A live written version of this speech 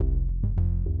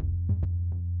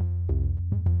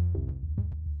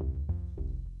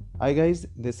Hi guys,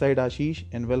 this side Ashish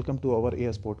and welcome to our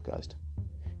AS podcast.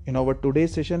 In our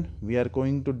today's session, we are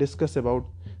going to discuss about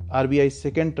RBI's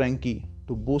second tranche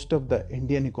to boost up the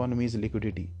Indian economy's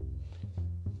liquidity.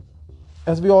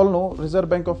 As we all know, Reserve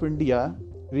Bank of India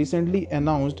recently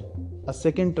announced a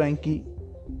second tranche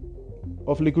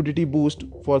of liquidity boost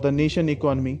for the nation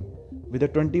economy with a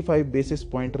 25 basis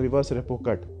point reverse repo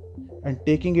cut and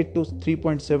taking it to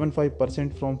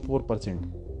 3.75% from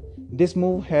 4%. This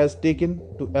move has taken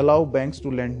to allow banks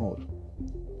to lend more.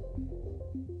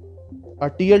 A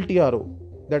TLTRO,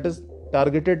 that is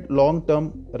targeted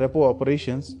long-term repo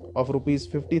operations of rupees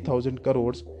 50,000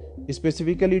 crores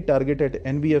specifically targeted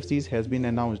NBFCs has been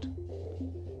announced.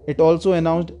 It also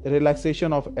announced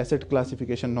relaxation of asset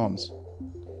classification norms.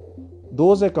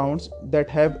 Those accounts that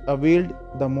have availed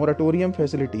the moratorium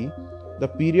facility, the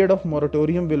period of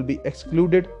moratorium will be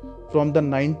excluded from the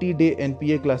 90-day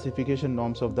NPA classification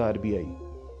norms of the RBI.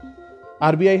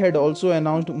 RBI had also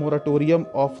announced moratorium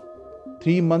of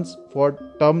 3 months for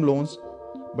term loans,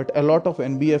 but a lot of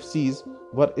NBFCs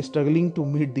were struggling to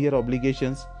meet their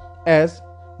obligations as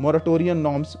moratorium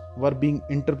norms were being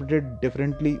interpreted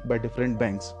differently by different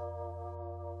banks.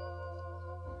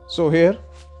 So here,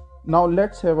 now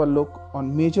let's have a look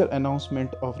on major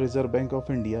announcement of Reserve Bank of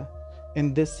India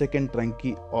in this second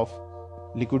tranche of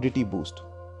liquidity boost.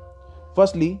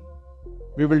 Firstly,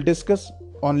 we will discuss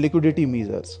on liquidity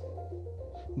measures,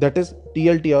 that is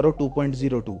TLTRO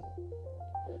 2.02.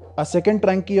 A second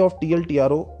tranche of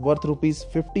TLTRO worth rupees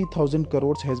 50,000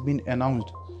 crores has been announced,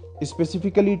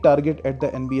 specifically targeted at the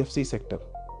NBFC sector.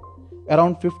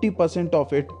 Around 50%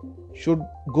 of it should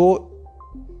go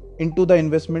into the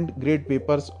investment grade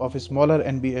papers of smaller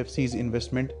NBFC's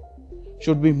investment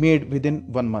should be made within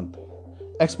 1 month.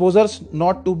 Exposures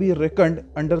not to be reckoned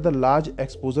under the large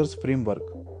exposures framework.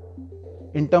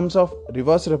 In terms of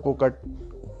reverse repo cut,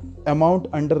 amount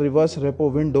under reverse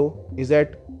repo window is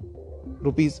at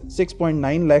rupees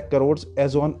 6.9 lakh crores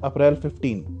as on April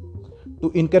 15.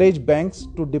 To encourage banks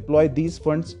to deploy these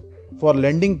funds for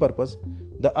lending purpose,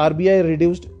 the RBI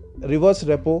reduced reverse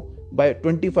repo by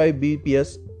 25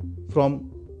 bps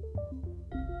from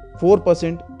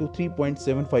 4% to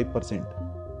 3.75%.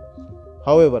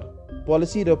 However,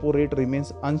 policy repo rate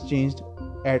remains unchanged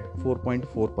at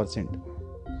 4.4%.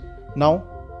 Now,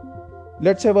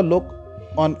 let's have a look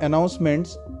on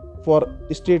announcements for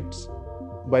states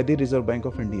by the Reserve Bank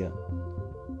of India.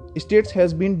 States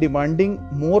has been demanding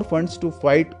more funds to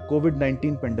fight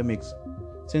COVID-19 pandemics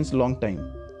since long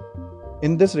time.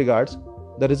 In this regards,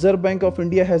 the Reserve Bank of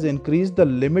India has increased the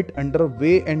limit under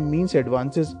way and means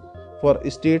advances for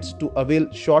states to avail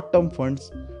short-term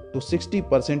funds to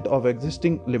 60% of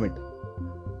existing limit.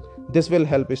 This will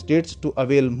help states to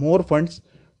avail more funds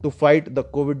to fight the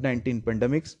COVID-19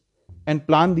 pandemics and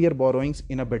plan their borrowings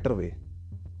in a better way.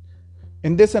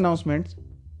 In this announcement,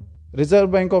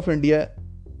 Reserve Bank of India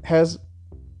has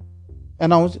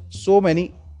announced so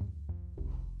many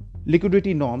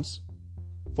liquidity norms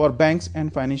for banks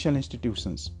and financial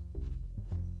institutions.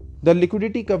 The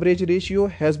liquidity coverage ratio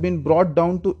has been brought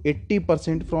down to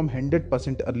 80% from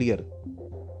 100% earlier.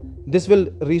 This will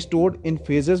be restored in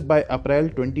phases by April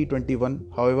 2021,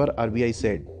 however, RBI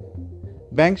said.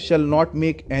 Banks shall not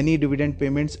make any dividend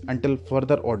payments until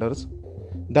further orders.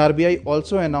 The RBI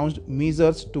also announced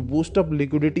measures to boost up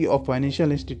liquidity of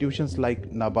financial institutions like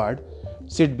NABARD,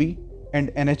 SIDBI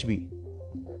and NHB.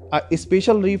 A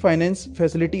special refinance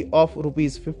facility of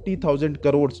rupees 50,000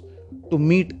 crores to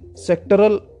meet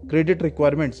sectoral credit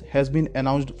requirements has been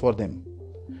announced for them.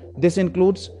 This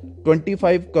includes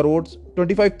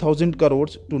 25,000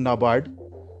 crores to NABARD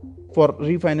for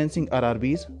refinancing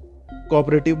RRBs,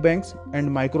 cooperative banks and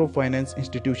microfinance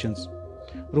institutions,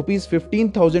 rupees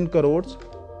 15,000 crores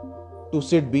to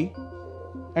SIDBI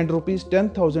and rupees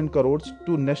 10,000 crores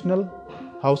to National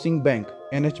Housing Bank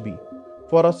NHB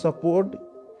for a support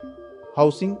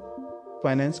housing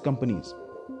finance companies.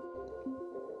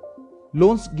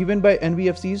 Loans given by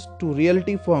NBFCs to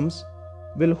realty firms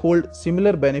will hold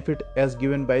similar benefit as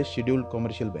given by scheduled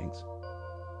commercial banks.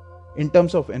 In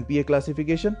terms of NPA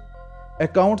classification,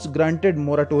 accounts granted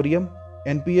moratorium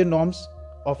NPA norms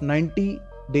of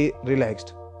 90-day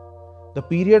relaxed. The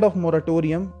period of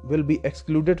moratorium will be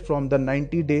excluded from the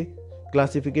 90-day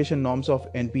classification norms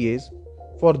of NPAs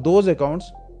for those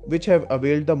accounts which have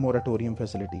availed the moratorium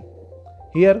facility.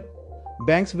 Here,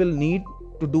 banks will need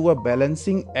to do a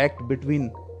balancing act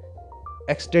between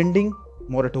extending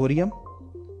moratorium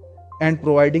and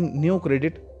providing new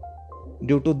credit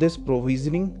due to this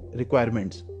provisioning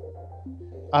requirements.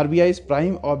 RBI's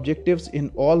prime objectives in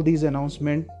all these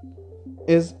announcements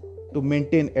is to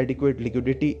maintain adequate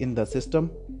liquidity in the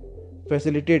system,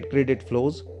 facilitate credit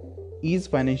flows, ease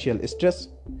financial stress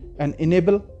and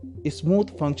enable a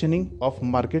smooth functioning of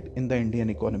market in the Indian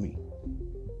economy.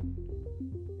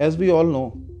 As we all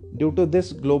know, due to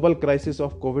this global crisis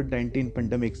of COVID-19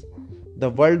 pandemics, the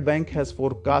World Bank has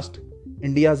forecast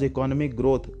India's economic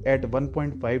growth at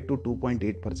 1.5 to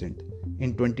 2.8%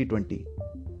 in 2020,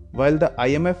 while the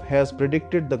IMF has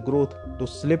predicted the growth to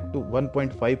slip to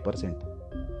 1.5%.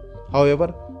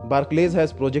 However, Barclays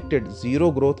has projected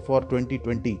zero growth for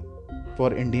 2020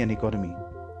 for Indian economy.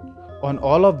 On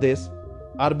all of this,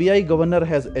 RBI governor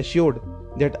has assured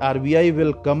that RBI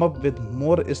will come up with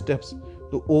more steps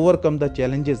to overcome the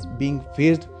challenges being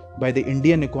faced by the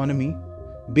Indian economy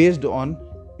based on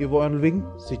evolving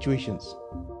situations.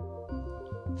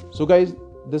 So guys,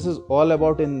 this is all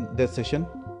about in this session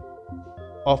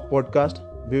of podcast.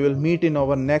 We will meet in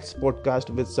our next podcast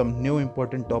with some new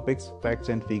important topics, facts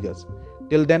and figures.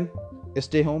 Till then,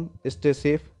 stay home, stay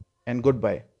safe and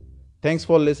goodbye. Thanks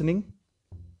for listening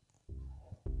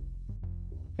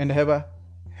and have a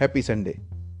happy Sunday.